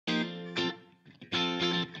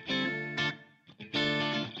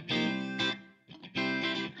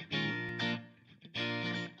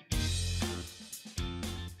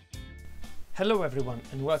Hello everyone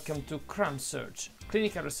and welcome to CRAMSURG,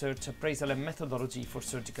 Clinical Research Appraisal and Methodology for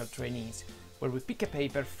Surgical Trainees, where we pick a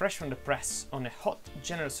paper fresh from the press on a hot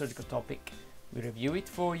general surgical topic, we review it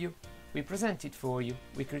for you, we present it for you,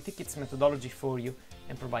 we critique its methodology for you,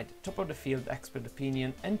 and provide top-of-the-field expert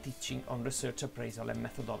opinion and teaching on research appraisal and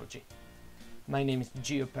methodology. My name is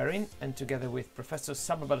Gio Perrin, and together with Professor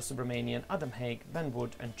Sabha Balasubramanian, Adam Haig, Ben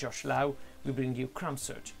Wood and Josh Lau, we bring you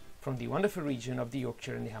CRAMSURG from the wonderful region of the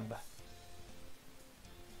Yorkshire and the Humber.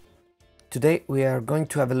 Today we are going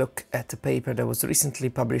to have a look at a paper that was recently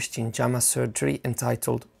published in JAMA Surgery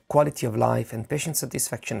entitled Quality of Life and Patient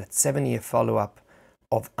Satisfaction at 7-Year Follow-up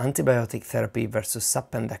of Antibiotic Therapy versus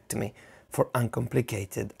Appendectomy for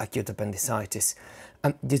Uncomplicated Acute Appendicitis.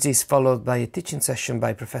 This is followed by a teaching session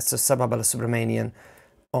by Professor Sabha Balasubramanian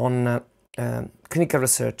on clinical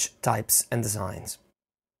research types and designs.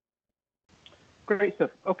 Great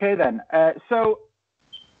stuff. Okay then. So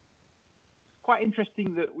quite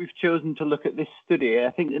interesting that we've chosen to look at this study.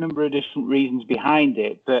 I think a number of different reasons behind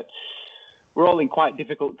it, but we're all in quite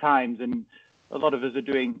difficult times and a lot of us are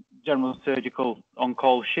doing general surgical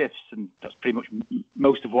on-call shifts, and that's pretty much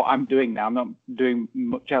most of what I'm doing now. I'm not doing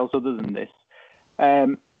much else other than this.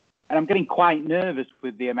 And I'm getting quite nervous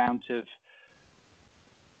with the amount of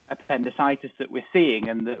appendicitis that we're seeing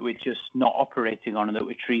and that we're just not operating on and that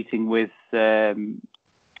we're treating with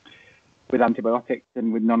antibiotics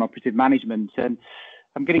and with non-operative management. And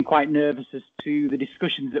I'm getting quite nervous as to the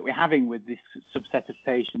discussions that we're having with this subset of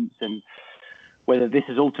patients and whether this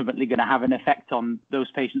is ultimately going to have an effect on those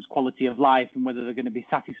patients' quality of life and whether they're going to be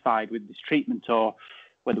satisfied with this treatment or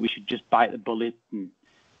whether we should just bite the bullet and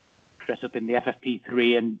dress up in the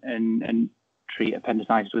FFP3 and treat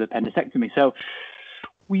appendicitis with appendicectomy. So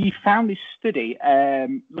we found this study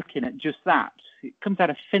looking at just that. It comes out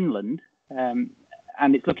of Finland,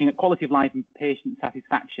 and it's looking at quality of life and patient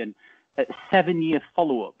satisfaction at 7-year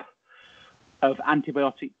follow-up of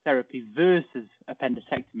antibiotic therapy versus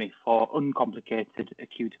appendicectomy for uncomplicated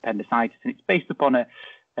acute appendicitis. And it's based upon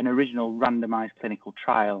an original randomized clinical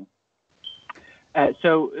trial.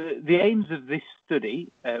 So the aims of this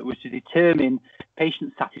study was to determine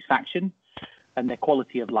patient satisfaction and their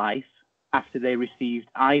quality of life after they received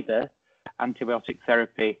either antibiotic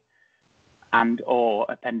therapy and or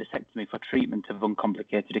appendicectomy for treatment of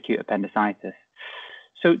uncomplicated acute appendicitis.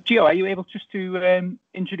 So, Gio, are you able just to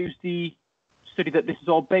introduce the study that this is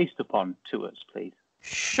all based upon to us, please?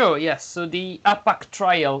 Sure, yes. So the APAC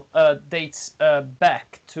trial dates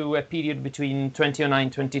back to a period between 2009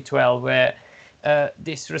 and 2012 where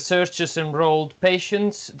these researchers enrolled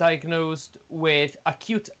patients diagnosed with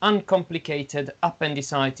acute uncomplicated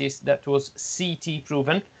appendicitis that was CT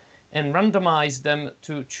proven and randomized them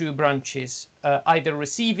to two branches, either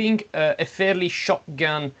receiving a fairly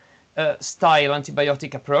shotgun style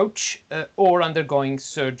antibiotic approach or undergoing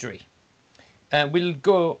surgery. We'll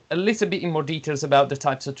go a little bit in more details about the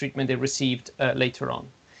types of treatment they received later on.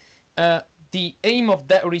 The aim of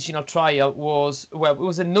that original trial was, well, it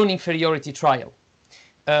was a non-inferiority trial.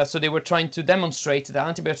 So they were trying to demonstrate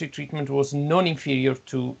that antibiotic treatment was non-inferior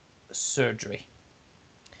to surgery.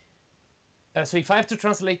 So if I have to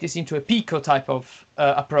translate this into a PICO type of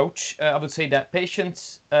approach, I would say that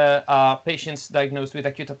patients are patients diagnosed with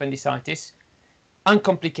acute appendicitis,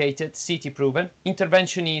 uncomplicated, CT proven.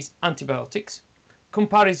 Intervention is antibiotics.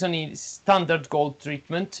 Comparison is standard gold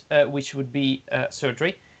treatment, which would be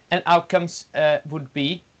surgery. And outcomes would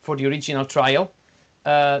be, for the original trial,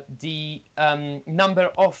 the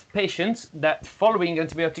number of patients that following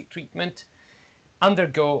antibiotic treatment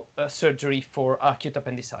undergo surgery for acute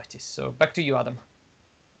appendicitis. So back to you, Adam.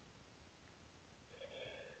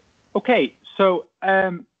 Okay, so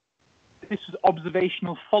this was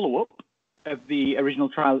observational follow-up of the original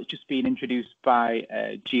trial that's just been introduced by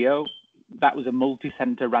Gio. That was a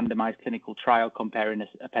multi-center randomized clinical trial comparing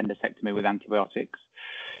appendicectomy with antibiotics.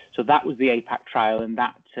 So that was the APAC trial, and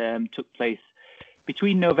that took place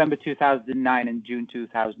between November 2009 and June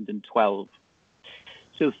 2012.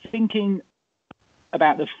 So thinking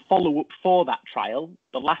about the follow-up for that trial,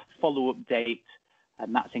 the last follow-up date,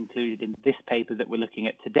 and that's included in this paper that we're looking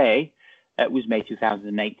at today, was May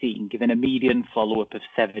 2018, given a median follow-up of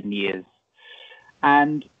 7 years.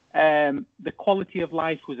 And the quality of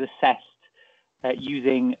life was assessed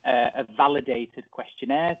using a validated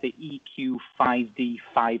questionnaire, the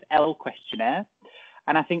EQ5D5L questionnaire.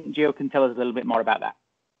 And I think Gio can tell us a little bit more about that.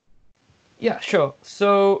 Yeah, sure.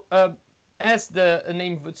 So as the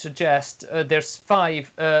name would suggest, there's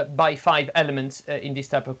 5 by 5 elements in this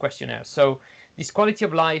type of questionnaire. So this quality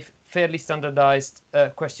of life, fairly standardized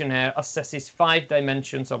questionnaire assesses 5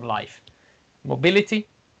 dimensions of life: mobility,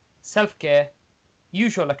 self-care,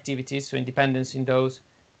 usual activities, so independence in those,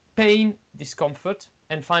 pain, discomfort,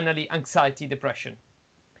 and finally anxiety, depression.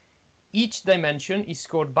 Each dimension is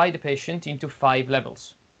scored by the patient into 5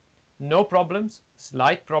 levels. No problems,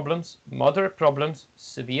 slight problems, moderate problems,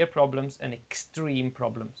 severe problems, and extreme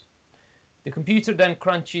problems. The computer then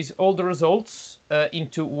crunches all the results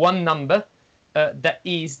into one number that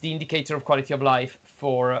is the indicator of quality of life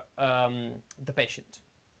for the patient.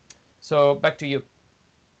 So back to you.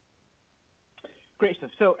 Great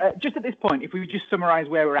stuff. So just at this point, if we just summarize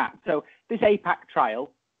where we're at. So this APAC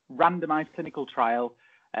trial, randomized clinical trial,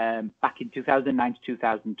 back in 2009 to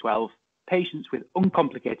 2012, patients with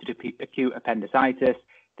uncomplicated acute appendicitis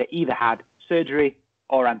that either had surgery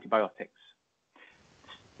or antibiotics.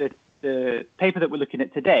 The paper that we're looking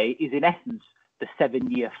at today is in essence the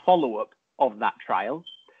 7-year follow-up of that trial,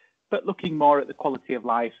 but looking more at the quality of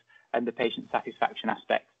life and the patient satisfaction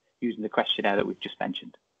aspects using the questionnaire that we've just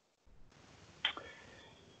mentioned.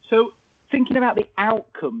 So thinking about the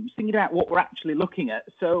outcomes, thinking about what we're actually looking at.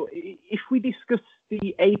 So if we discuss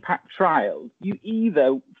the APAC trial, you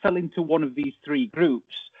either fell into one of these 3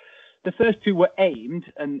 groups. The first 2 were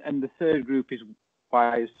aimed, and the third group is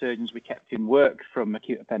why as surgeons we kept in work from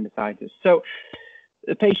acute appendicitis. So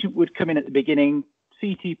the patient would come in at the beginning,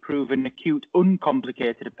 CT proven acute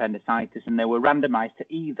uncomplicated appendicitis, and they were randomized to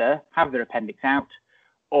either have their appendix out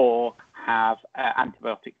or have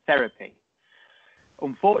antibiotic therapy.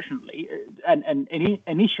 Unfortunately, and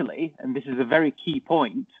initially, and this is a very key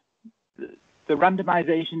point, the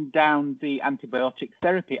randomization down the antibiotic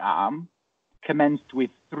therapy arm commenced with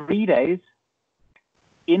 3 days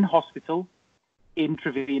in hospital,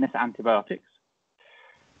 intravenous antibiotics,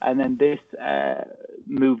 and then this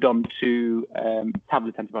moved on to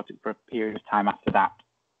tablet antibiotics for a period of time after that.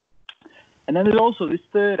 And then there's also this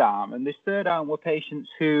third arm, and this third arm were patients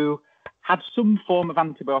who had some form of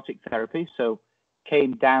antibiotic therapy, so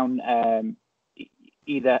came down,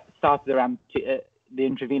 either started the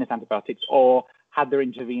intravenous antibiotics or had their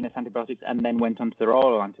intravenous antibiotics and then went on to their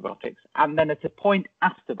oral antibiotics. And then at a point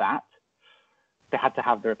after that, they had to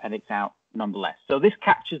have their appendix out nonetheless. So this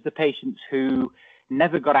captures the patients who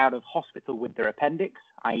never got out of hospital with their appendix,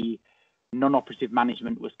 i.e. non-operative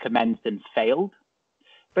management was commenced and failed.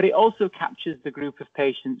 But it also captures the group of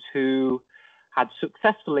patients who had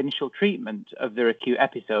successful initial treatment of their acute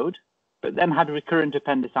episode, but then had recurrent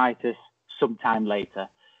appendicitis sometime later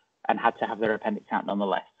and had to have their appendix out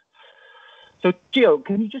nonetheless. So, Gio,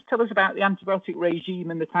 can you just tell us about the antibiotic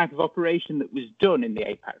regime and the type of operation that was done in the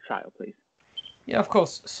APAC trial, please? Yeah, of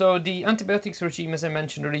course. So the antibiotics regime, as I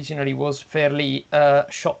mentioned originally, was fairly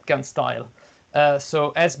shotgun style.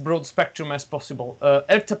 So as broad spectrum as possible.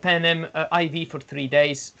 Ertapenem IV for 3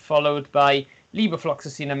 days, followed by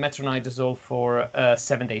levofloxacin and metronidazole for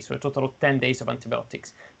 7 days, so a total of 10 days of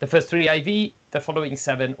antibiotics. The first 3 IV, the following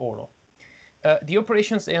 7 oral. The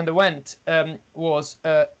operations they underwent was,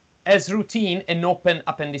 as routine, an open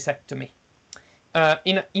appendicectomy.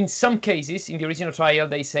 In some cases, in the original trial,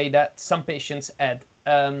 they say that some patients had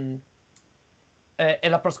a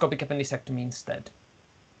laparoscopic appendicectomy instead.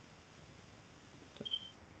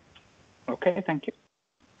 Okay, thank you.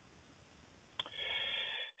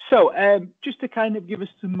 So just to kind of give us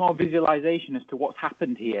some more visualization as to what's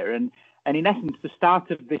happened here, and in essence, the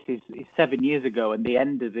start of this is 7 years ago, and the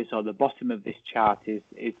end of this, or the bottom of this chart, is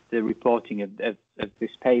the reporting of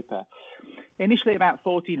this paper. Initially, about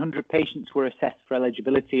 1,400 patients were assessed for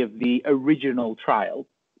eligibility of the original trial,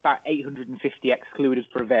 about 850 excluded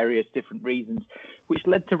for various different reasons, which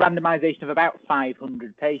led to randomization of about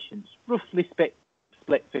 500 patients, roughly split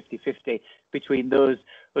 50-50 between those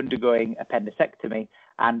undergoing appendicectomy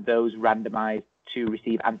and those randomized to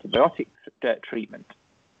receive antibiotic treatment.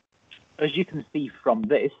 As you can see from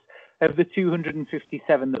this, of the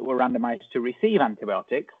 257 that were randomized to receive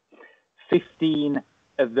antibiotics, 15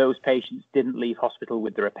 of those patients didn't leave hospital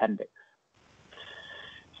with their appendix.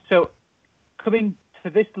 So coming to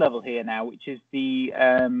this level here now, which is the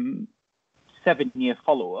 7-year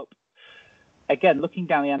follow-up, again, looking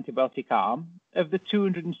down the antibiotic arm, of the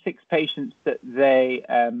 206 patients that they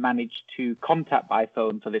managed to contact by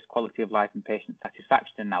phone for this quality of life and patient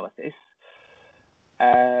satisfaction analysis,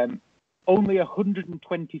 only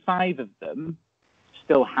 125 of them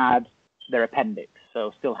still had their appendix,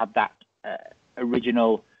 so still had that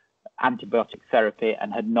original antibiotic therapy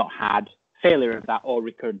and had not had failure of that or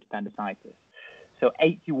recurrent appendicitis. So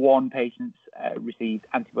 81 patients received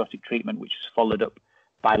antibiotic treatment, which was followed up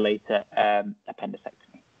by later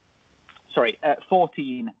appendicectomy.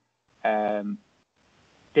 14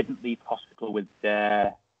 didn't leave hospital with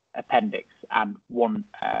their appendix, and 1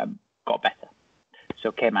 got better,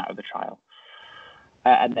 so came out of the trial.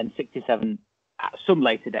 And then 67 at some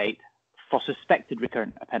later date, for suspected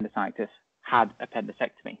recurrent appendicitis, had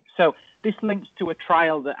appendectomy. So this links to a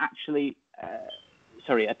trial that actually,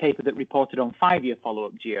 a paper that reported on 5-year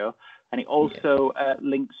follow-up geo, and it also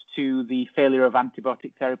links to the failure of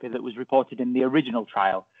antibiotic therapy that was reported in the original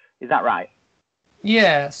trial. Is that right?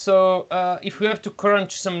 Yeah, so if we have to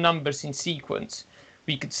crunch some numbers in sequence,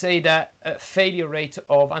 we could say that failure rate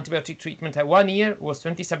of antibiotic treatment at 1 year was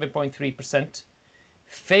 27.3%.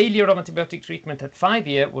 Failure of antibiotic treatment at 5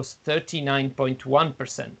 years was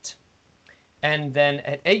 39.1%. And then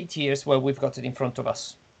at 8 years, well, we've got it in front of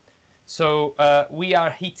us. So we are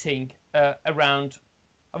hitting around,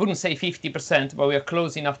 I wouldn't say 50%, but we are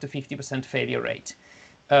close enough to 50% failure rate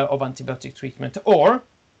of antibiotic treatment. Or,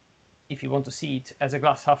 if you want to see it as a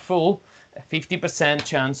glass half full, a 50%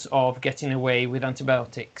 chance of getting away with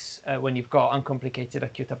antibiotics when you've got uncomplicated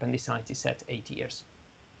acute appendicitis at 8 years.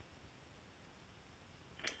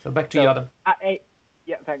 So back to you, Adam.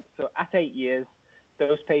 Thanks. So at 8 years,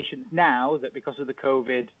 those patients now that because of the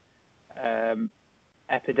COVID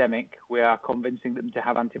epidemic, we are convincing them to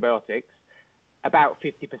have antibiotics, about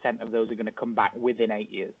 50% of those are going to come back within 8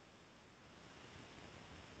 years.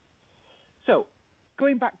 So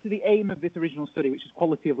going back to the aim of this original study, which is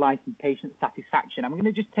quality of life and patient satisfaction, I'm going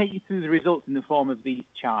to just take you through the results in the form of these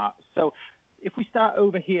charts. So if we start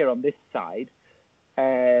over here on this side,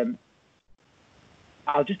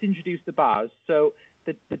 I'll just introduce the bars. So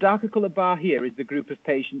the darker colored bar here is the group of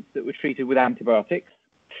patients that were treated with antibiotics,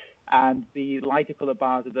 and the lighter colored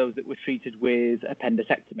bars are those that were treated with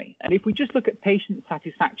appendectomy. And if we just look at patient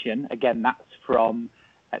satisfaction, again, that's from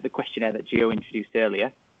the questionnaire that Gio introduced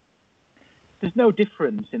earlier, there's no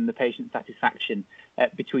difference in the patient satisfaction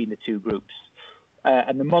between the two groups.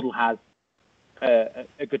 And the model has a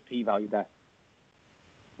good p-value there.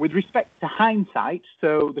 With respect to hindsight,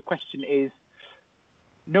 so the question is,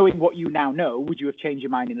 knowing what you now know, would you have changed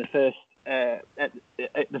your mind in the first at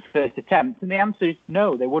the first attempt? And the answer is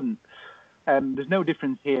no, they wouldn't. There's no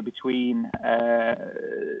difference here between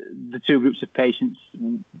the two groups of patients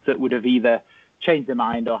that would have either changed their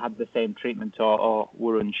mind or had the same treatment or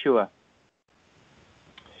were unsure.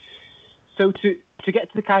 So to get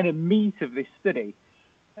to the kind of meat of this study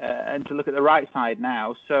and to look at the right side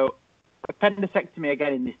now, so appendectomy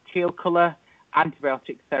again in this teal colour,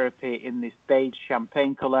 antibiotic therapy in this beige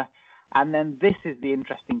champagne colour, and then this is the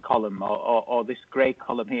interesting column or this grey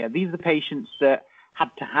column here. These are the patients that had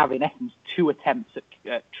to have, in essence, 2 attempts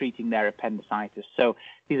at treating their appendicitis. So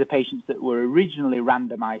these are patients that were originally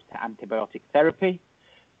randomised to antibiotic therapy,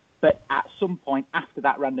 but at some point after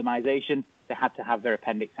that randomisation, they had to have their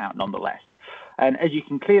appendix out nonetheless. And as you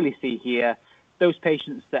can clearly see here, those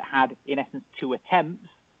patients that had, in essence, 2 attempts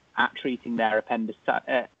at treating their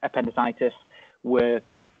appendicitis were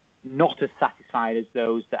not as satisfied as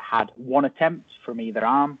those that had 1 attempt from either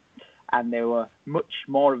arm, and there were much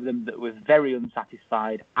more of them that were very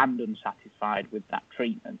unsatisfied with that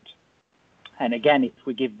treatment. And again, if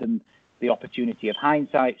we give them the opportunity of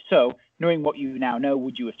hindsight, so knowing what you now know,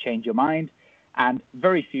 would you have changed your mind? And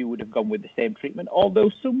very few would have gone with the same treatment, although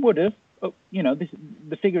some would have.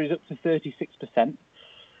 The figure is up to 36%,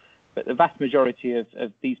 but the vast majority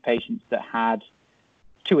of these patients that had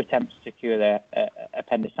 2 attempts to cure their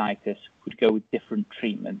appendicitis would go with different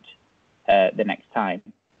treatment the next time.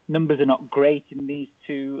 Numbers are not great in these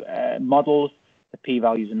 2 models. The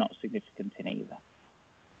p-values are not significant in either.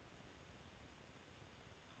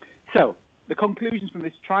 So the conclusions from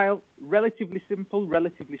this trial, relatively simple,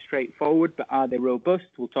 relatively straightforward, but are they robust?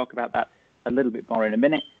 We'll talk about that a little bit more in a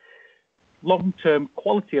minute. Long-term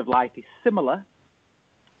quality of life is similar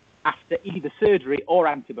after either surgery or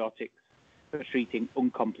antibiotics for treating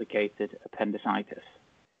uncomplicated appendicitis.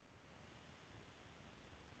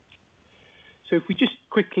 So if we just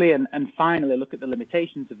quickly and finally look at the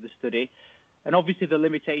limitations of the study, and obviously the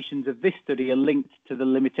limitations of this study are linked to the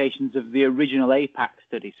limitations of the original APAC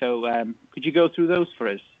study. So could you go through those for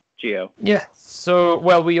us, Gio? Yeah, so,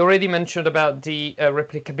 well, we already mentioned about the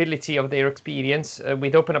replicability of their experience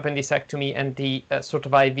with open appendicectomy and the sort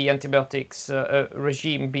of IV antibiotics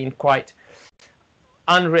regime being quite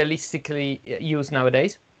unrealistically used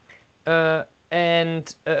nowadays.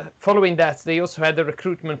 And following that, they also had a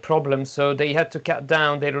recruitment problem, so they had to cut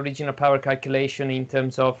down their original power calculation in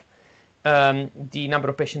terms of the number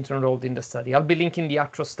of patients enrolled in the study. I'll be linking the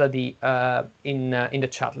actual study in the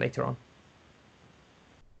chat later on.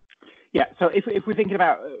 Yeah, so if we're thinking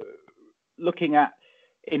about looking at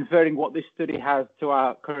inferring what this study has to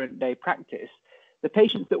our current day practice, the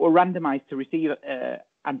patients that were randomized to receive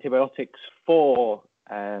antibiotics for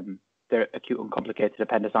their acute uncomplicated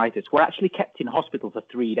appendicitis were actually kept in hospital for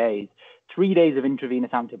 3 days. 3 days of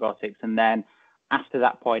intravenous antibiotics, and then after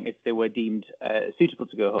that point, if they were deemed suitable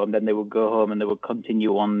to go home, then they would go home and they would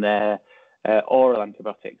continue on their oral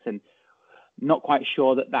antibiotics. And not quite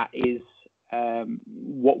sure that that is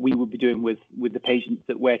what we would be doing with the patients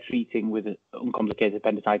that we're treating with uncomplicated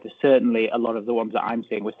appendicitis. Certainly, a lot of the ones that I'm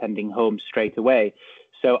seeing we're sending home straight away.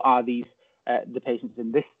 So are these the patients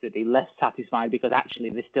in this study less satisfied because actually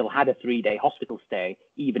they still had a 3-day hospital stay,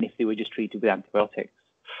 even if they were just treated with antibiotics?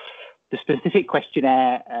 The specific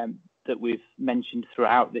questionnaire that we've mentioned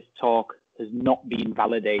throughout this talk has not been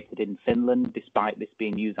validated in Finland, despite this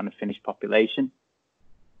being used on a Finnish population.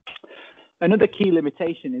 Another key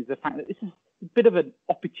limitation is the fact that this is a bit of an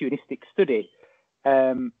opportunistic study.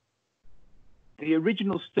 The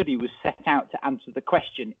original study was set out to answer the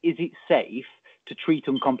question, is it safe to treat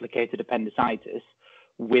uncomplicated appendicitis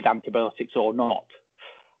with antibiotics or not?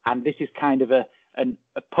 And this is kind of a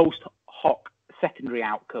post hoc secondary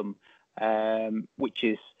outcome, which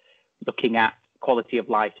is looking at quality of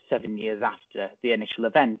life 7 years after the initial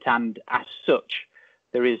event. And as such,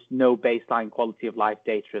 there is no baseline quality of life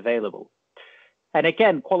data available. And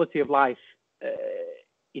again, quality of life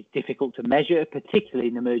is difficult to measure, particularly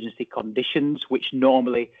in emergency conditions, which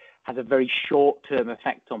normally has a very short-term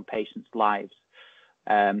effect on patients' lives.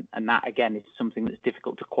 And that, again, is something that's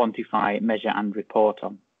difficult to quantify, measure, and report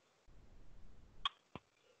on.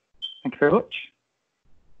 Thank you very much.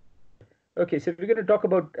 Okay, so we're going to talk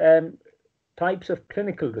about types of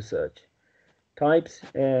clinical research, types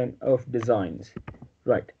of designs.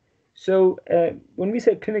 Right. So when we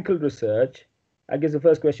say clinical research, I guess the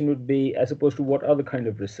first question would be, as opposed to what other kind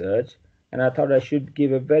of research? And I thought I should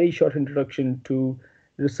give a very short introduction to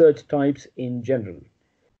research types in general.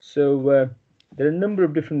 So there are a number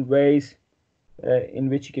of different ways in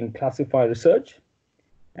which you can classify research.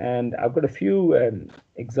 And I've got a few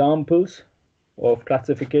examples of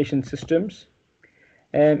classification systems.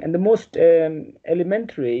 And the most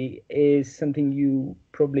elementary is something you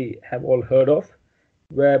probably have all heard of,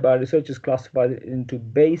 whereby research is classified into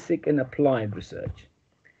basic and applied research.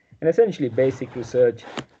 And essentially, basic research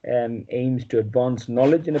aims to advance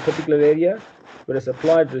knowledge in a particular area, whereas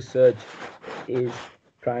applied research is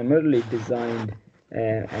primarily designed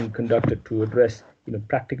and conducted to address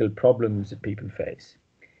practical problems that people face.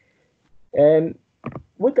 And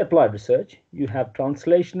with applied research, you have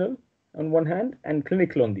translational on one hand and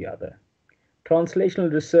clinical on the other.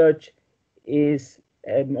 Translational research is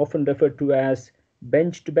often referred to as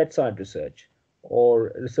bench to bedside research,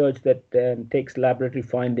 or research that takes laboratory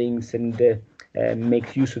findings and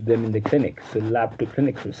makes use of them in the clinic, so lab to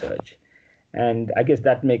clinic research. And I guess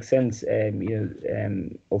that makes sense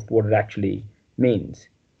of what it actually means.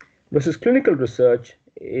 Versus clinical research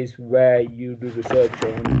is where you do research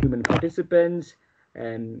on human participants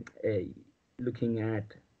and looking at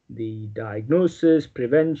the diagnosis,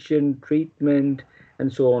 prevention, treatment,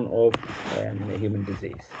 and so on of human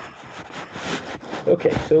disease.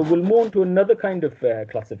 Okay, so we'll move on to another kind of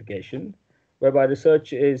classification, whereby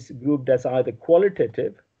research is grouped as either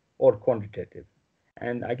qualitative or quantitative.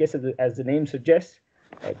 And I guess as the name suggests,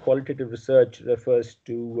 qualitative research refers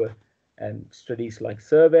to studies like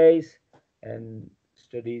surveys and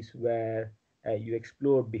studies where you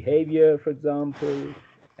explore behavior, for example,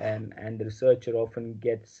 and the researcher often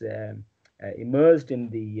gets immersed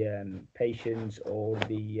in the patients or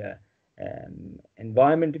the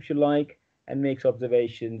environment, if you like, and makes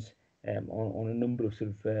observations on a number of sort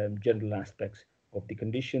of general aspects of the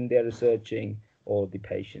condition they're researching or the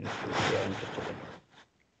patients that they're interested in.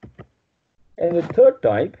 And the third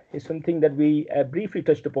type is something that we briefly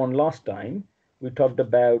touched upon last time. We talked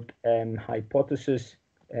about hypothesis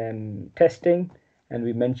testing, and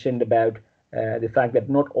we mentioned about the fact that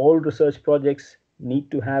not all research projects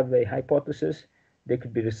need to have a hypothesis. There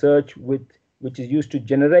could be research which is used to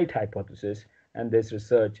generate hypothesis, and there's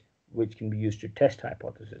research which can be used to test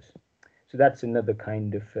hypothesis. So that's another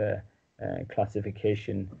kind of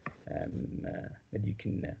classification that you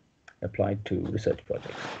can apply to research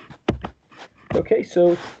projects. Okay,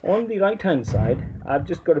 so on the right-hand side, I've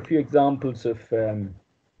just got a few examples of the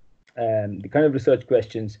kind of research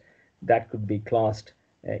questions that could be classed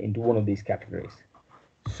into one of these categories.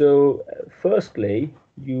 So firstly,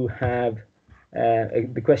 you have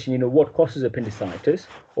the question, what causes appendicitis,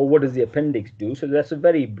 or what does the appendix do? So that's a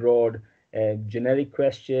very broad, generic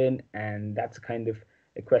question, and that's kind of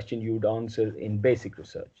a question you would answer in basic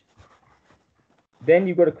research. Then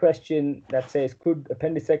you've got a question that says, could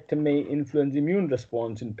appendicectomy influence immune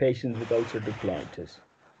response in patients with ulcerative colitis?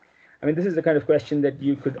 I mean, this is the kind of question that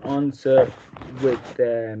you could answer with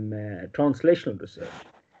translational research.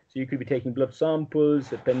 So you could be taking blood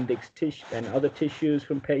samples, appendix tissue, and other tissues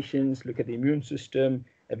from patients, look at the immune system,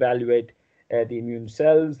 evaluate the immune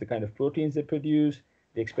cells, the kind of proteins they produce,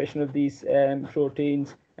 the expression of these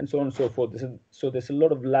proteins, and so on and so forth. So there's a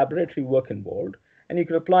lot of laboratory work involved, and you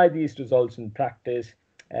can apply these results in practice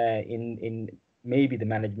in maybe the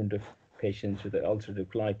management of patients with ulcerative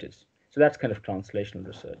colitis. So that's kind of translational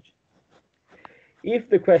research. If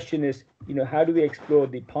the question is, how do we explore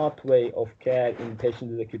the pathway of care in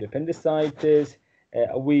patients with acute appendicitis?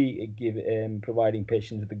 Are we providing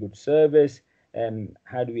patients with a good service?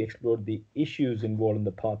 How do we explore the issues involved in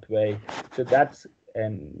the pathway? So that's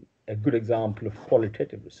a good example of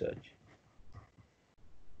qualitative research.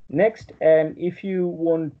 Next, if you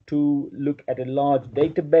want to look at a large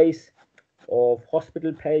database of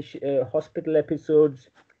hospital episodes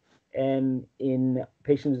in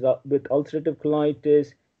patients with ulcerative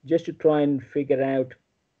colitis, just to try and figure out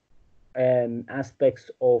aspects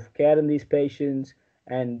of care in these patients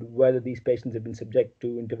and whether these patients have been subject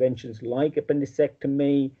to interventions like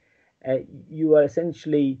appendicectomy, you are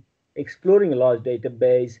essentially exploring a large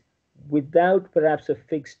database without perhaps a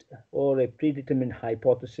fixed or a predetermined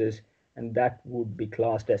hypothesis, and that would be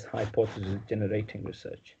classed as hypothesis generating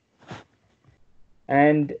research.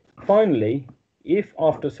 And finally, if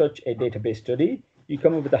after such a database study, you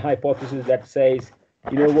come up with a hypothesis that says,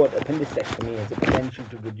 appendicectomy has a potential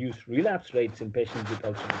to reduce relapse rates in patients with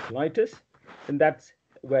ulcerative colitis, then that's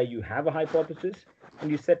where you have a hypothesis, and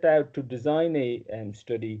you set out to design a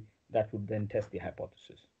study that would then test the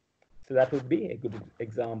hypothesis. So that would be a good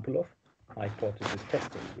example of hypothesis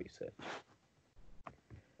testing research.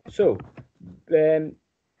 So,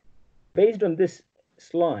 based on this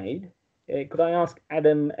slide, could I ask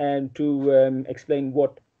Adam to explain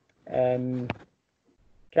what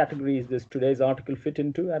categories does today's article fit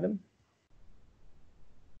into, Adam?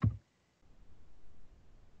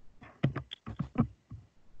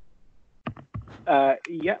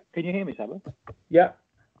 Yeah, can you hear me, Saba? Yeah.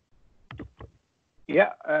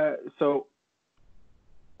 Yeah, so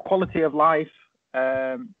quality of life,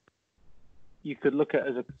 you could look at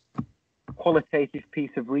as a qualitative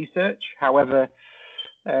piece of research. However,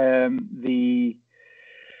 the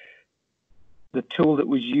tool that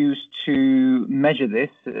was used to measure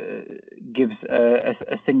this gives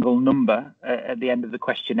a single number at the end of the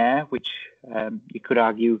questionnaire, which you could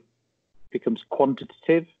argue becomes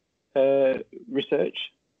quantitative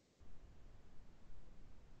research.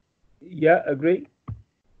 Yeah, agree.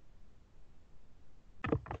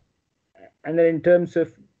 And then in terms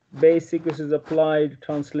of basic versus applied,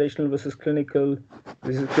 translational versus clinical,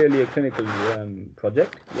 this is clearly a clinical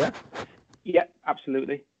project, yeah? Yeah,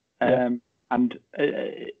 absolutely. Yeah. And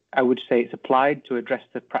I would say it's applied to address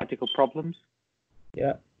the practical problems.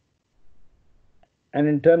 Yeah. And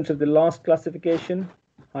in terms of the last classification,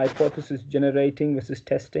 hypothesis generating versus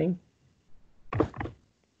testing?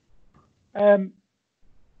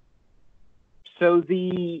 So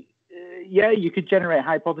you could generate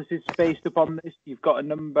hypotheses based upon this. You've got a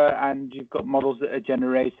number and you've got models that are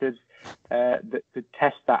generated that could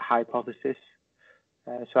test that hypothesis.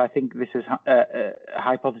 So I think this is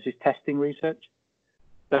hypothesis testing research.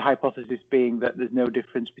 The hypothesis being that there's no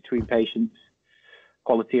difference between patients'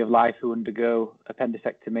 quality of life who undergo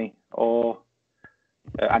appendicectomy or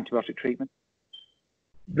antibiotic treatment.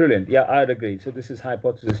 Brilliant. Yeah, I'd agree. So this is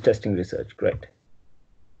hypothesis testing research. Great.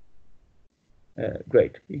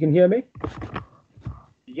 Great. You can hear me?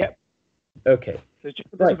 Yep. Okay. There's just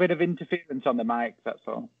a little bit of interference on the mic, that's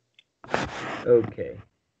all. Okay.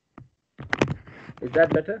 Is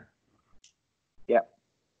that better? Yeah.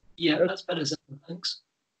 Yeah, that's better. Thanks.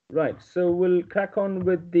 Right. So we'll crack on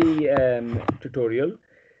with the tutorial.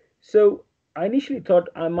 So I initially thought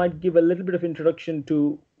I might give a little bit of introduction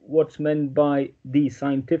to what's meant by the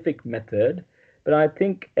scientific method, but I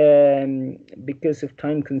think because of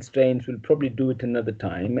time constraints, we'll probably do it another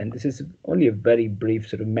time. And this is only a very brief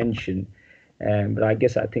sort of mention, but I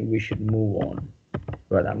think we should move on.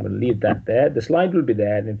 Right, I'm going to leave that there. The slide will be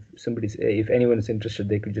there, and if anyone is interested,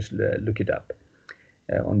 they could just look it up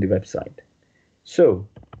on the website. So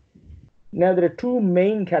now there are two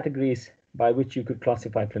main categories by which you could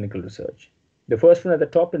classify clinical research. The first one at the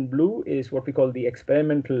top in blue is what we call the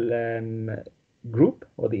experimental group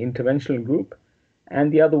or the interventional group,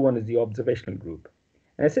 and the other one is the observational group.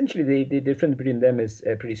 And essentially, the difference between them is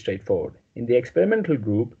pretty straightforward. In the experimental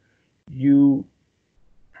group, you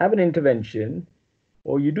have an intervention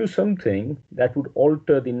or you do something that would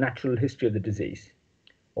alter the natural history of the disease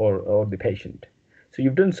or the patient. So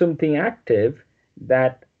you've done something active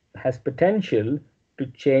that has potential to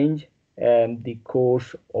change the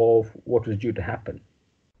course of what was due to happen.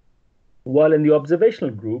 While in the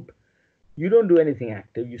observational group, you don't do anything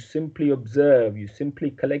active. You simply observe, you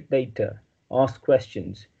simply collect data, ask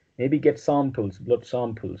questions, maybe get samples, blood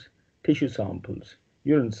samples, tissue samples,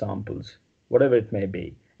 urine samples, whatever it may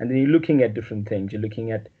be. And then you're looking at different things. You're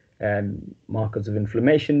looking at markers of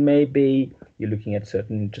inflammation, maybe. You're looking at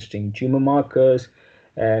certain interesting tumor markers.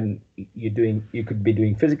 You could be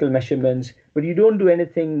doing physical measurements, but you don't do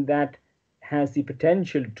anything that has the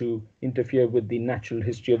potential to interfere with the natural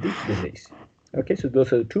history of the disease. Okay, so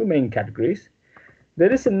those are the two main categories.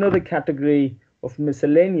 There is another category of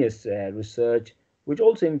miscellaneous research, which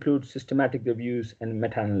also includes systematic reviews and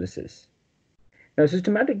meta-analysis. Now,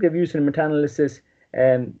 systematic reviews and meta-analysis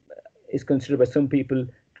is considered by some people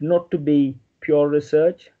not to be pure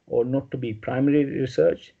research or not to be primary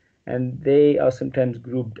research, and they are sometimes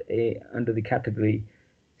grouped under the category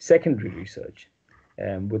secondary research,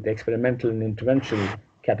 with experimental and interventional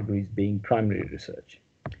categories being primary research.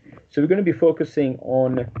 So we're going to be focusing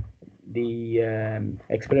on the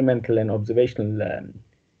experimental and observational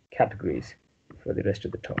categories for the rest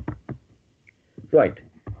of the talk. Right,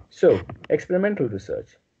 so experimental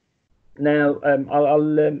research. Now,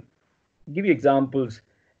 I'll give you examples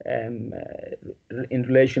in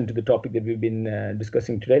relation to the topic that we've been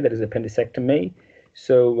discussing today, that is appendicectomy.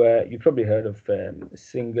 So you've probably heard of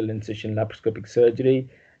single incision laparoscopic surgery,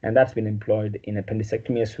 and that's been employed in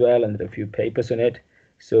appendicectomy as well, and there are a few papers on it.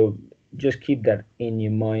 So just keep that in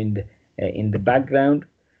your mind in the background.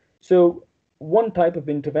 So one type of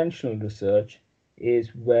interventional research is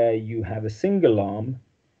where you have a single arm,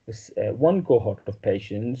 one cohort of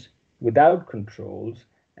patients without controls,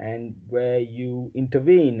 and where you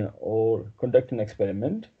intervene or conduct an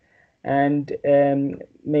experiment and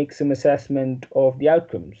make some assessment of the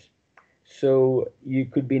outcomes. So you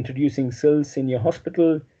could be introducing cells in your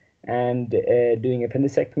hospital and doing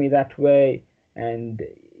appendicectomy that way, and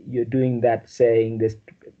you're doing that saying there's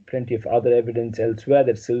plenty of other evidence elsewhere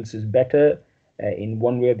that cells is better in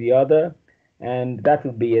one way or the other, and that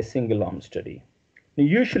would be a single arm study. Now,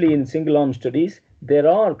 usually in single arm studies, there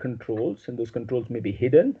are controls, and those controls may be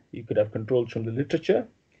hidden. You could have controls from the literature,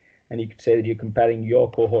 and you could say that you're comparing your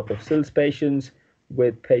cohort of SILS patients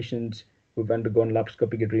with patients who've undergone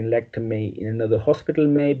laparoscopic adrenalectomy in another hospital,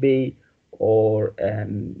 maybe, or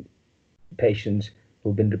patients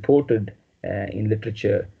who've been reported in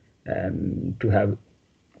literature to have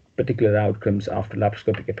particular outcomes after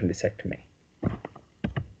laparoscopic appendicectomy.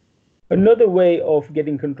 Another way of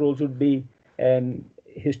getting controls would be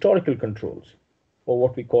historical controls, or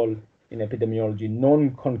what we call in epidemiology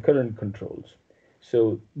non-concurrent controls.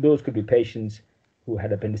 So those could be patients who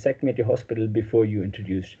had appendicectomy at your hospital before you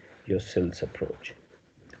introduced your SILS approach.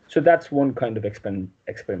 So that's one kind of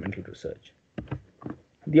experimental research.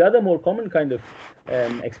 The other more common kind of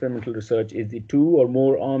experimental research is the 2 or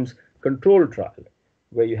more arms control trial,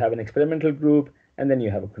 where you have an experimental group and then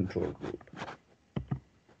you have a control group.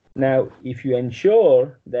 Now, if you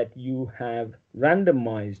ensure that you have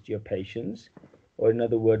randomized your patients, or in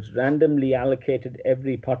other words, randomly allocated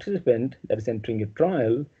every participant that is entering your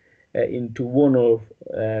trial into one of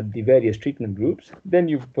the various treatment groups, then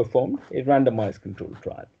you've performed a randomized control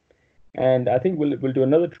trial. And I think we'll do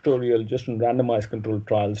another tutorial just on randomized control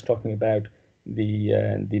trials, talking about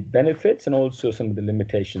the benefits and also some of the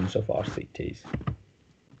limitations of RCTs.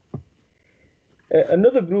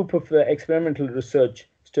 Another group of experimental research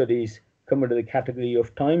studies come under the category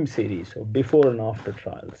of time series, or before and after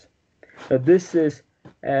trials. Now, this is,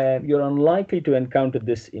 you're unlikely to encounter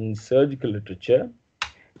this in surgical literature,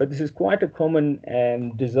 but this is quite a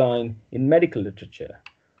common design in medical literature,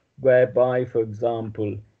 whereby, for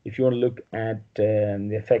example, if you want to look at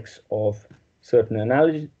the effects of certain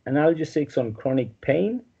analgesics on chronic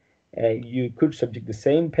pain, you could subject the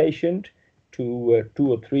same patient to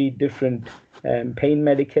 2 or 3 different pain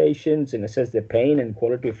medications and assess their pain and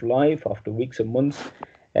quality of life after weeks or months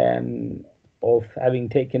of having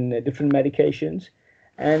taken different medications.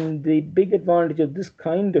 And the big advantage of this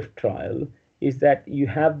kind of trial is that you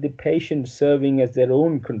have the patient serving as their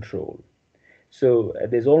own control. So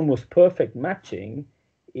there's almost perfect matching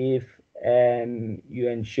if you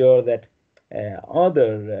ensure that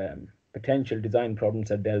other potential design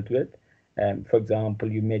problems are dealt with. For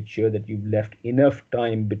example, you made sure that you've left enough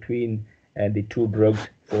time between the 2 drugs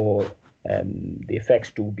for the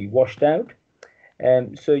effects to be washed out.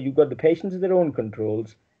 So you've got the patients as their own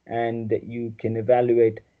controls, and you can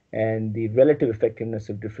evaluate the relative effectiveness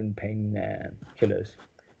of different pain killers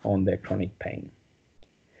on their chronic pain.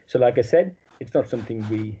 So like I said, it's not something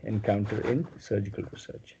we encounter in surgical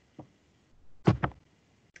research.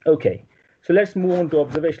 Okay, so let's move on to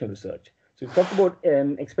observational research. So we've talked about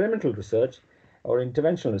experimental research or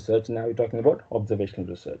interventional research. Now we're talking about observational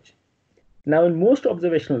research. Now, in most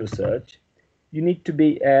observational research, you need to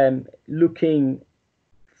be looking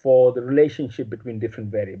for the relationship between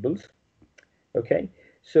different variables. Okay,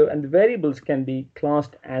 so and the variables can be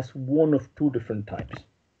classed as one of two different types.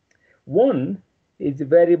 One is the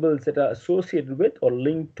variables that are associated with or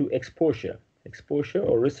linked to exposure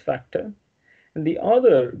or risk factor, and the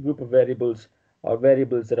other group of variables are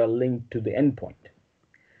variables that are linked to the endpoint.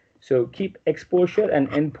 So keep exposure and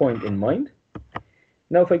endpoint in mind.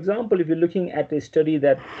 Now, for example, if you're looking at a study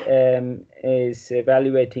that is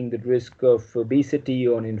evaluating the risk of obesity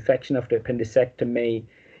or an infection after appendectomy,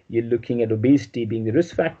 you're looking at obesity being the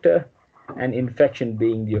risk factor and infection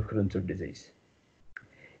being the occurrence of disease.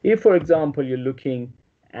 If, for example, you're looking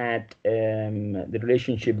at the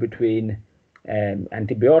relationship between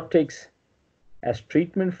antibiotics as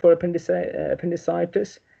treatment for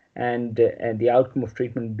appendicitis and the outcome of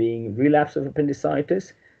treatment being relapse of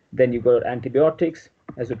appendicitis, then you've got antibiotics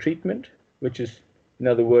as a treatment, which is, in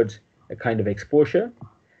other words, a kind of exposure,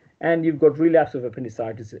 and you've got relapse of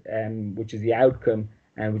appendicitis, which is the outcome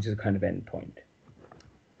and which is a kind of endpoint.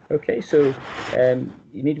 Okay, so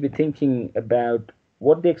you need to be thinking about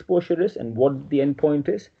what the exposure is and what the endpoint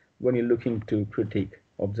is when you're looking to critique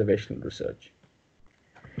observational research.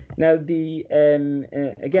 Now, again,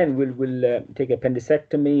 we'll take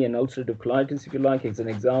appendectomy and ulcerative colitis, if you like, as an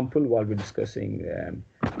example, while we're discussing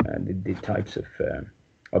the types of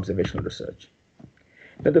observational research.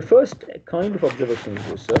 Now, the first kind of observational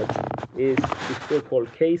research is the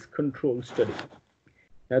so-called case control study.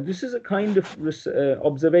 Now, this is a kind of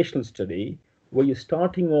observational study where you're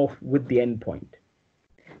starting off with the endpoint.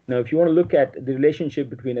 Now, if you want to look at the relationship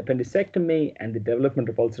between appendectomy and the development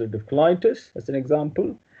of ulcerative colitis, as an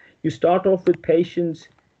example, you start off with patients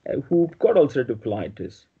who've got ulcerative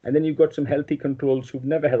colitis, and then you've got some healthy controls who've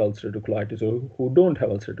never had ulcerative colitis or who don't have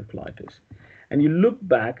ulcerative colitis. And you look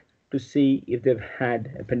back to see if they've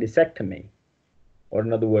had appendectomy, or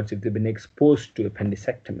in other words, if they've been exposed to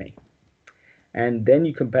appendectomy. And then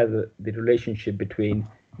you compare the relationship between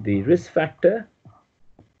the risk factor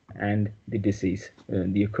and the disease,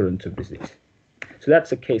 the occurrence of disease. So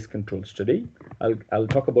that's a case control study. I'll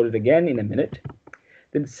talk about it again in a minute.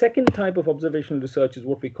 The second type of observational research is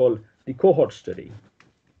what we call the cohort study.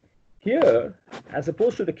 Here, as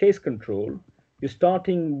opposed to the case control, you're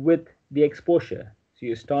starting with the exposure. So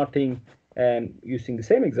you're starting, using the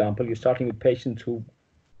same example, you're starting with patients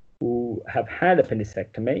who have had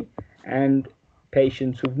appendectomy and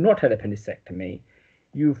patients who've not had appendectomy.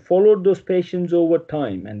 You followed those patients over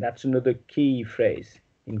time, and that's another key phrase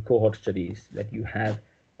in cohort studies, that you have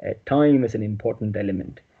time as an important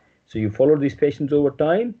element. So you follow these patients over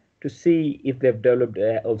time to see if they've developed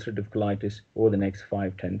ulcerative colitis over the next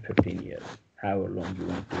 5, 10, 15 years, however long you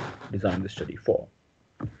want to design the study for.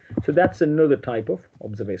 So that's another type of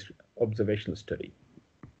observational study.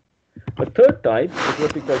 The third type is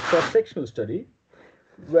what we call cross-sectional study,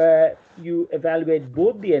 where you evaluate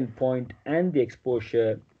both the endpoint and the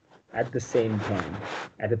exposure at the same time,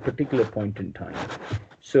 at a particular point in time.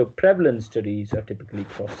 So prevalence studies are typically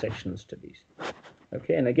cross-sectional studies.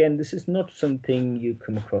 Okay, and again, this is not something you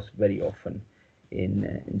come across very often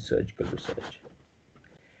in surgical research.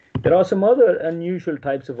 There are some other unusual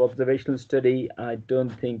types of observational study. I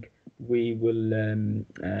don't think we will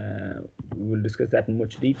discuss that in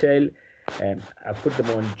much detail. I put them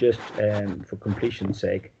on just for completion's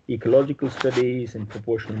sake. Ecological studies and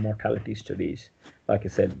proportional mortality studies. Like I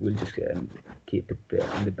said, we'll just keep it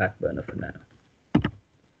on the back burner for now.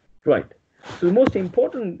 Right. So the most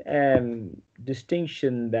important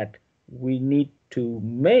distinction that we need to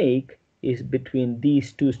make is between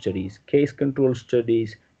these two studies, case control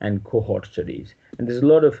studies and cohort studies. And there's a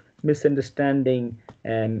lot of misunderstanding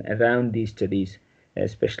around these studies,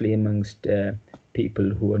 especially amongst people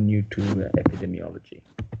who are new to epidemiology.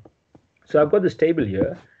 So I've got this table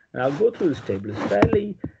here, and I'll go through this table. It's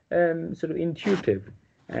fairly sort of intuitive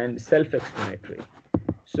and self-explanatory.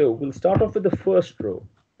 So we'll start off with the first row.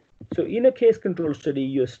 So in a case control study,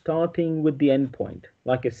 you're starting with the endpoint.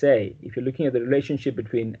 Like I say, if you're looking at the relationship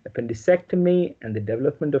between appendectomy and the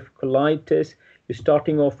development of colitis, you're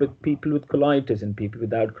starting off with people with colitis and people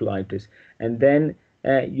without colitis. And then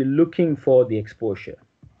you're looking for the exposure,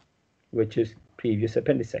 which is previous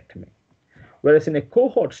appendectomy. Whereas in a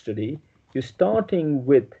cohort study, you're starting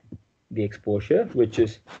with the exposure, which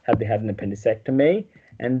is have they had an appendectomy,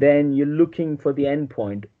 and then you're looking for the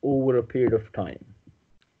endpoint over a period of time.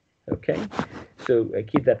 Okay, so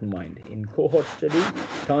keep that in mind. In cohort study,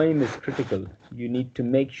 time is critical. You need to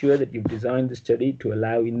make sure that you've designed the study to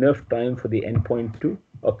allow enough time for the endpoint to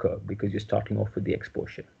occur, because you're starting off with the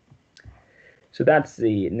exposure. So that's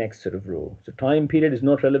the next sort of row. So time period is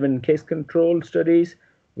not relevant in case control studies,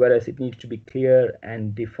 whereas it needs to be clear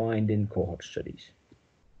and defined in cohort studies.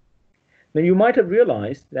 Now, you might have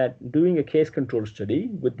realized that doing a case control study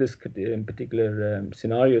with this particular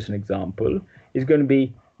scenario as an example is going to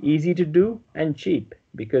be easy to do and cheap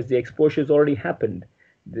because the exposure has already happened.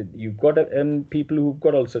 You've got people who've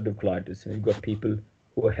got ulcerative colitis, and you've got people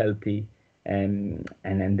who are healthy, and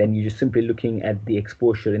then you're just simply looking at the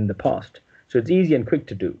exposure in the past. So it's easy and quick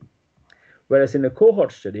to do. Whereas in a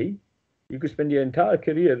cohort study, you could spend your entire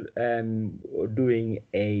career doing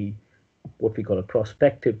what we call a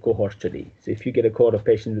prospective cohort study. So if you get a cohort of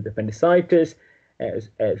patients with appendicitis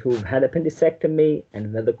who've had appendicectomy and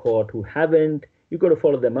another cohort who haven't, you've got to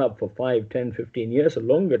follow them up for 5, 10, 15 years or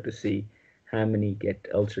longer to see how many get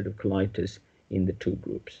ulcerative colitis in the two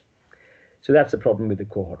groups. So that's the problem with the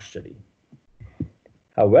cohort study.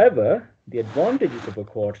 However, the advantages of a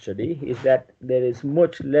cohort study is that there is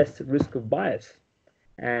much less risk of bias.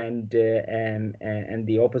 And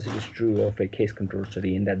the opposite is true of a case control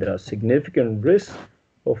study in that there are significant risks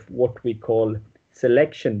of what we call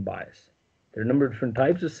selection bias. There are a number of different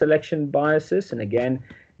types of selection biases, and again,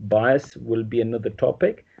 bias will be another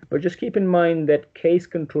topic, but just keep in mind that case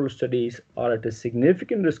control studies are at a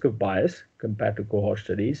significant risk of bias compared to cohort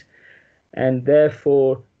studies, and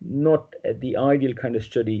therefore not the ideal kind of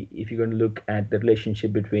study if you're going to look at the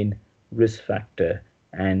relationship between risk factor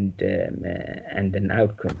and an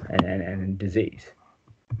outcome and disease.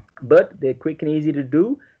 But they're quick and easy to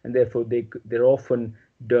do, and therefore they're often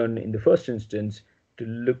done in the first instance to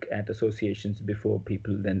look at associations before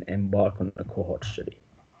people then embark on a cohort study.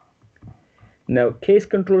 Now, case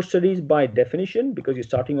control studies by definition, because you're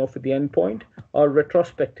starting off with the endpoint, are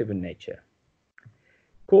retrospective in nature.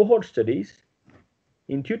 Cohort studies,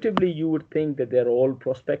 intuitively you would think that they're all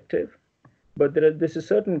prospective, but there's a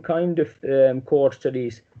certain kind of cohort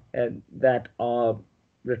studies that are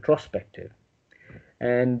retrospective.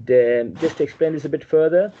 And just to explain this a bit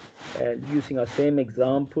further, using our same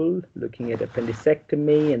example, looking at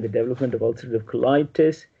appendicectomy and the development of ulcerative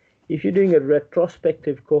colitis, if you're doing a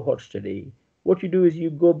retrospective cohort study, what you do is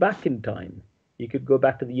you go back in time. You could go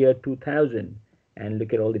back to the year 2000 and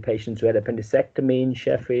look at all the patients who had appendicectomy in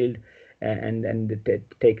Sheffield, and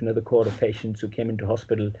take another cohort of patients who came into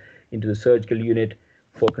hospital, into the surgical unit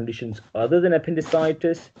for conditions other than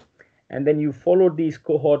appendicitis. And then you followed these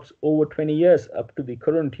cohorts over 20 years up to the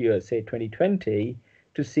current year, say 2020,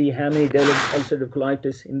 to see how many developed ulcerative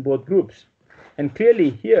colitis in both groups. And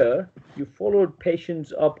clearly here, you followed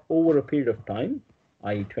patients up over a period of time,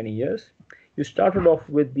 i.e. 20 years. You started off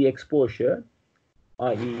with the exposure,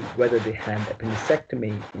 i.e. whether they had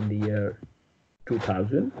appendicectomy in the year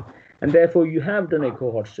 2000. And therefore, you have done a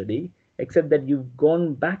cohort study, except that you've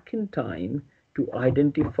gone back in time to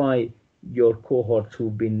identify your cohorts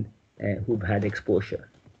who've had exposure.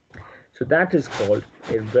 So that is called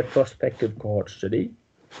a retrospective cohort study.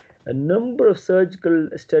 A number of surgical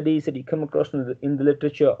studies that you come across in the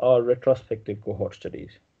literature are retrospective cohort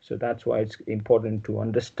studies. So that's why it's important to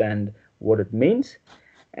understand what it means.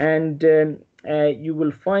 And you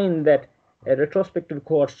will find that a retrospective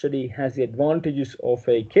cohort study has the advantages of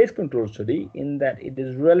a case control study in that it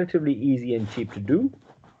is relatively easy and cheap to do,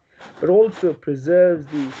 but also preserves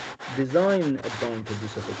the design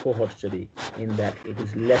advantages of a cohort study in that it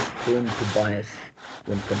is less prone to bias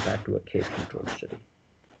when compared to a case control study.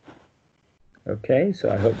 Okay, so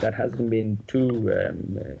I hope that hasn't been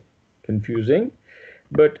too confusing,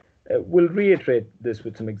 but we'll reiterate this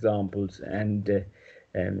with some examples, and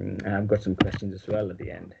I've got some questions as well at the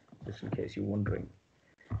end, just in case you're wondering.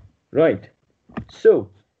 Right,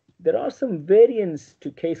 so there are some variants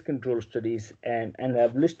to case control studies, and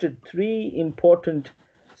I've listed 3 important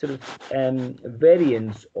sort of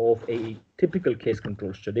variants of a typical case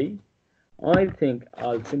control study. I think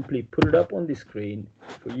I'll simply put it up on the screen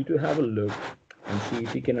for you to have a look and see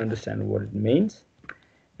if you can understand what it means,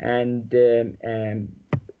 and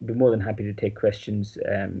be more than happy to take questions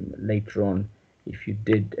later on if you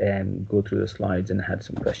did go through the slides and had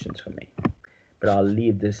some questions for me. But I'll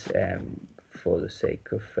leave this for the sake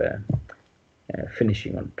of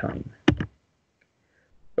finishing on time.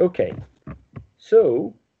 Okay,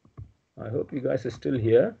 so I hope you guys are still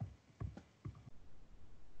here.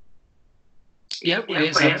 Yeah,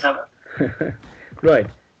 yes. Right,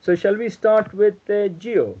 so shall we start with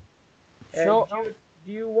Gio? Sure. Gio,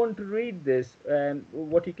 do you want to read this,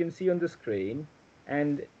 what you can see on the screen,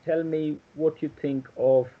 and tell me what you think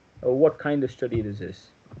of what kind of study this is?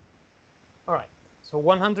 All right. So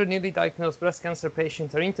 100 newly diagnosed breast cancer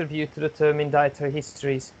patients are interviewed to determine dietary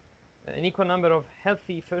histories. An equal number of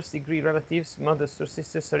healthy first-degree relatives, mothers or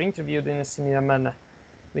sisters, are interviewed in a similar manner.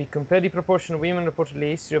 We compare the proportion of women reportedly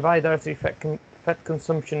history of high dietary fat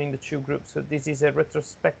consumption in the 2 groups. So this is a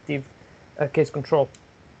retrospective case control.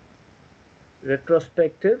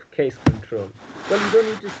 retrospective, case control. Well, you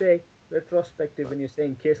don't need to say retrospective when you're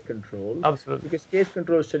saying case control. Absolutely. Because case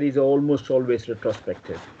control studies are almost always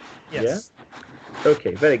retrospective. Yes. Yeah?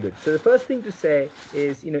 Okay, very good. So the first thing to say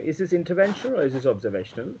is, is this interventional or is this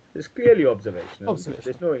observational? It's clearly observational. Observational.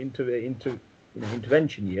 There's no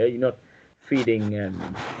intervention here. You're not feeding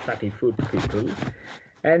fatty food to people.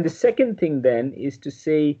 And the second thing then is to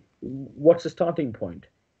say, what's the starting point?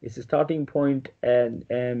 Is the starting point, and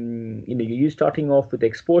you starting off with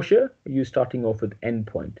exposure, or you starting off with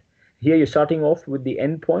endpoint? Here you're starting off with the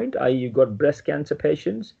endpoint, i.e. you've got breast cancer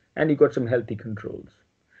patients and you've got some healthy controls.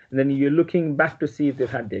 And then you're looking back to see if they've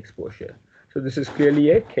had the exposure. So this is clearly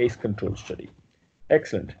a case control study.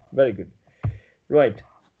 Excellent, very good. Right,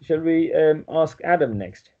 shall we ask Adam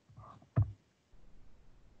next?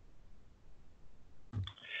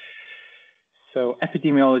 So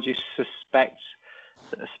epidemiologists suspect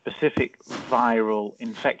that a specific viral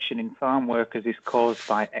infection in farm workers is caused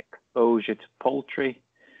by exposure to poultry.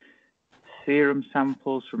 Serum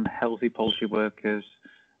samples from healthy poultry workers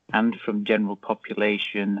and from general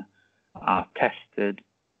population are tested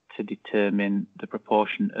to determine the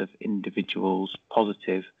proportion of individuals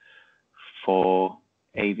positive for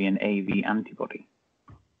avian AV antibody.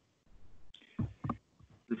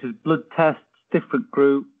 This is blood tests, different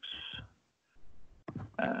groups,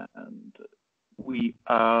 and we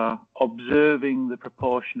are observing the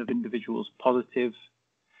proportion of individuals positive.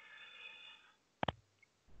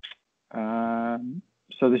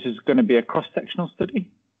 So this is going to be a cross-sectional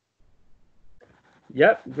study.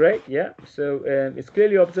 Yeah, great. Yeah, so it's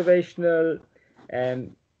clearly observational,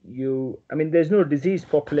 and there's no disease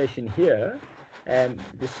population here, and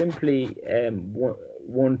they simply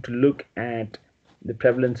want to look at the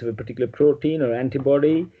prevalence of a particular protein or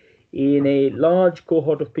antibody in a large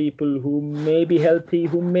cohort of people who may be healthy,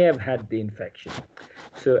 who may have had the infection.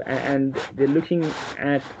 So, and they're looking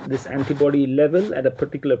at this antibody level at a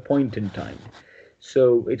particular point in time.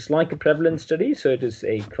 So it's like a prevalence study, so it is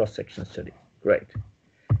a cross-section study. Great.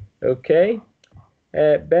 Okay.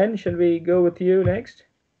 Ben, shall we go with you next?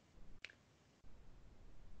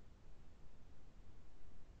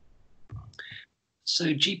 So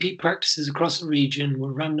GP practices across the region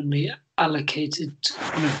were randomly allocated to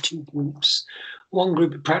one of two groups. One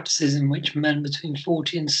group of practices in which men between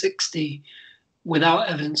 40 and 60 without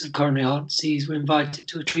evidence of coronary heart disease were invited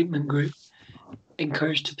to a treatment group,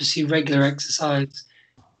 encouraged to pursue regular exercise,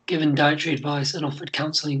 given dietary advice and offered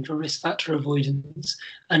counselling for risk factor avoidance.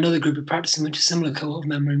 Another group of practice in which a similar cohort of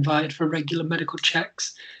men were invited for regular medical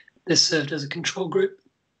checks. This served as a control group.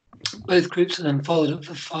 Both groups were then followed up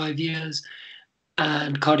for 5 years,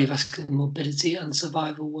 and cardiovascular morbidity and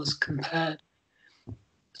survival was compared.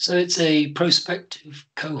 So it's a prospective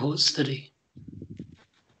cohort study.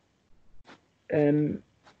 Anyone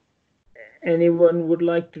would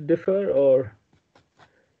like to differ, or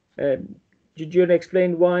did you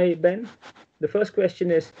explain why, Ben? The first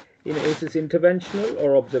question is, is this interventional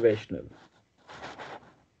or observational?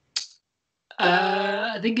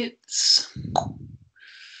 I think it's...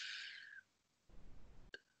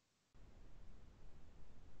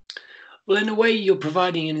 Well, in a way, you're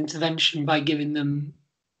providing an intervention by giving them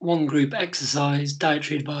one group exercise,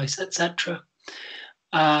 dietary advice, etc.,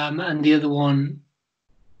 and the other one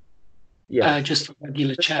just for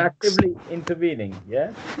regular checks. Actively intervening,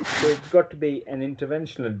 yeah? So it's got to be an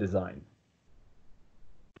interventional design.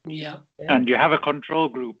 Yeah. And you have a control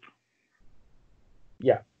group.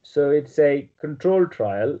 Yeah, so it's a control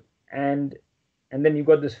trial, and then you've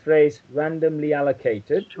got this phrase, randomly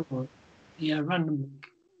allocated. Sure. Yeah,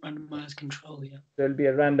 randomized control, yeah. There'll be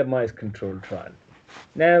a randomized control trial.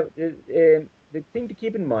 Now, the thing to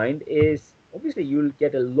keep in mind is, obviously, you'll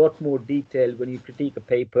get a lot more detail when you critique a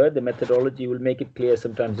paper. The methodology will make it clear.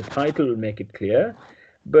 Sometimes the title will make it clear.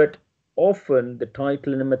 But often, the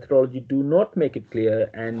title and the methodology do not make it clear,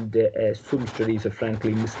 and swim studies are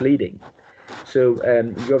frankly misleading. So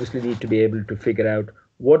you obviously need to be able to figure out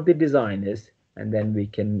what the design is, and then we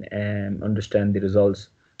can understand the results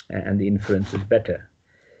and the inferences better.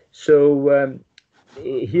 So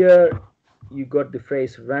here you got the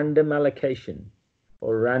phrase random allocation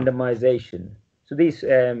or randomization. So these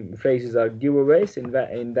phrases are giveaways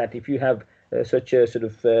in that if you have such a sort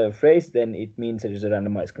of phrase, then it means it is a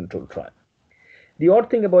randomized control trial. The odd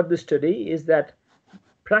thing about this study is that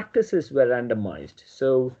practices were randomized.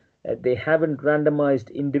 So they haven't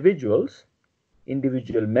randomized individual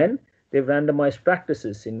men. They've randomized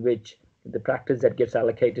practices in which the practice that gets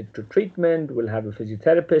allocated to treatment will have a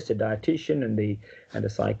physiotherapist, a dietitian, and a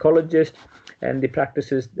psychologist, and the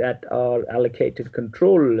practices that are allocated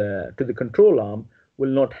to the control arm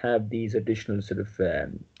will not have these additional sort of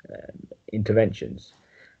interventions.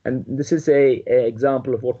 And this is a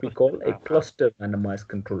example of what we call a cluster randomized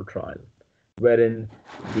control trial, wherein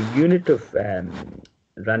the unit of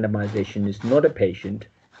randomization is not a patient,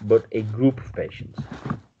 but a group of patients.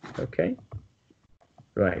 Okay?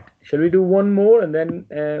 Right. Shall we do one more and then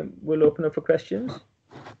we'll open up for questions?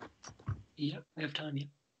 Yeah, we have time, yeah.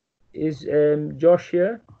 Is Josh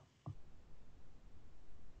here?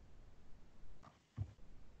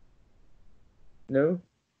 No?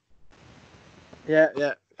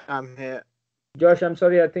 Yeah, I'm here. Josh, I'm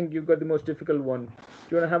sorry, I think you've got the most difficult one. Do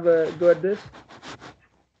you want to have a go at this?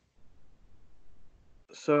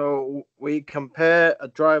 So we compare a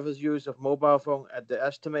driver's use of mobile phone at the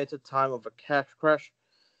estimated time of a crash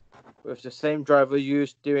with the same driver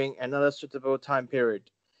use during another suitable time period.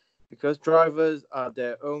 Because drivers are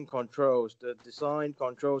their own controls, the design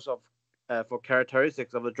controls of for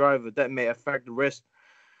characteristics of the driver that may affect the risk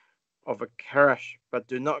of a crash, but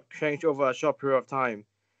do not change over a short period of time.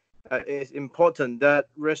 It is important that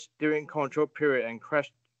risk during control period and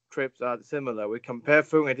crash trips are similar. We compare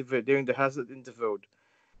phone activity during the hazard interval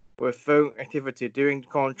with phone activity during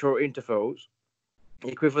control intervals.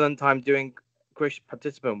 Equivalent time during which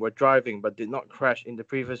participants were driving but did not crash in the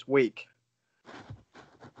previous week.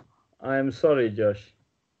 I'm sorry, Josh.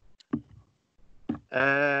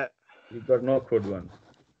 You got no code one.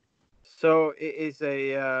 So it is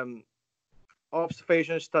a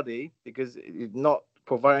observation study because it did not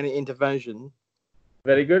provide any intervention.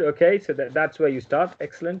 Very good. Okay, so that's where you start.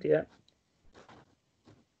 Excellent. Yeah.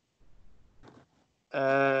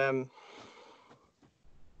 So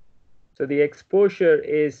the exposure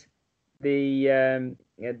is the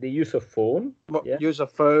use of phone. Yeah? Use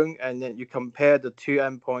of phone, and then you compare the two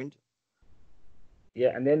endpoints.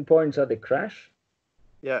 Yeah, and the endpoints are the crash.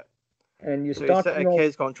 Yeah. And you so start. Is that a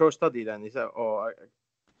case control study then? Is that or?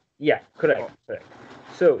 Yeah, correct. Correct.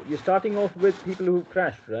 So you're starting off with people who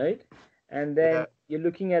crashed, right? And then you're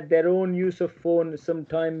looking at their own use of phone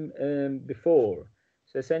sometime before.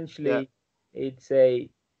 So essentially, it's a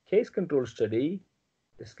case control study.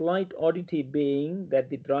 The slight oddity being that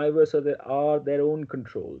the drivers are their own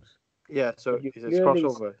controls. Yeah, so it's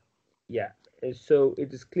crossover. Yeah, so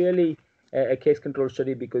it is clearly a case control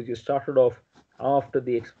study because you started off after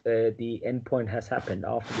the endpoint has happened,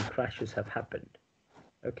 after the crashes have happened.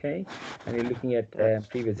 Okay, and you're looking at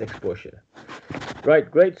previous exposure. Right,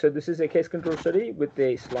 great. So this is a case control study with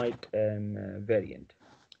a slight variant.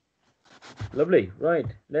 Lovely.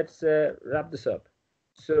 Right, let's wrap this up.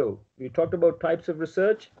 So we talked about types of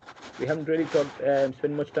research. We haven't really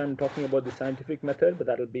spent much time talking about the scientific method, but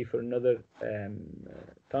that'll be for another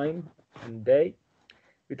time and day.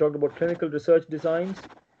 We talked about clinical research designs.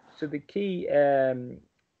 So the key, the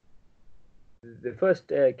first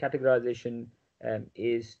categorization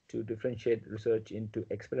is to differentiate research into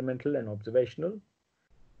experimental and observational.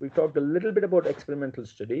 We talked a little bit about experimental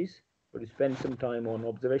studies, but we spent some time on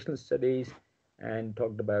observational studies and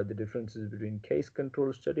talked about the differences between case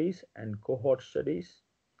control studies and cohort studies,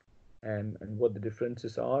 and what the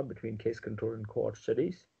differences are between case control and cohort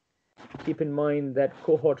studies. Keep in mind that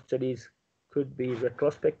cohort studies could be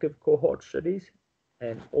retrospective cohort studies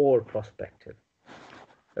or prospective.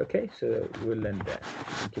 Okay, so we'll end there.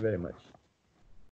 Thank you very much.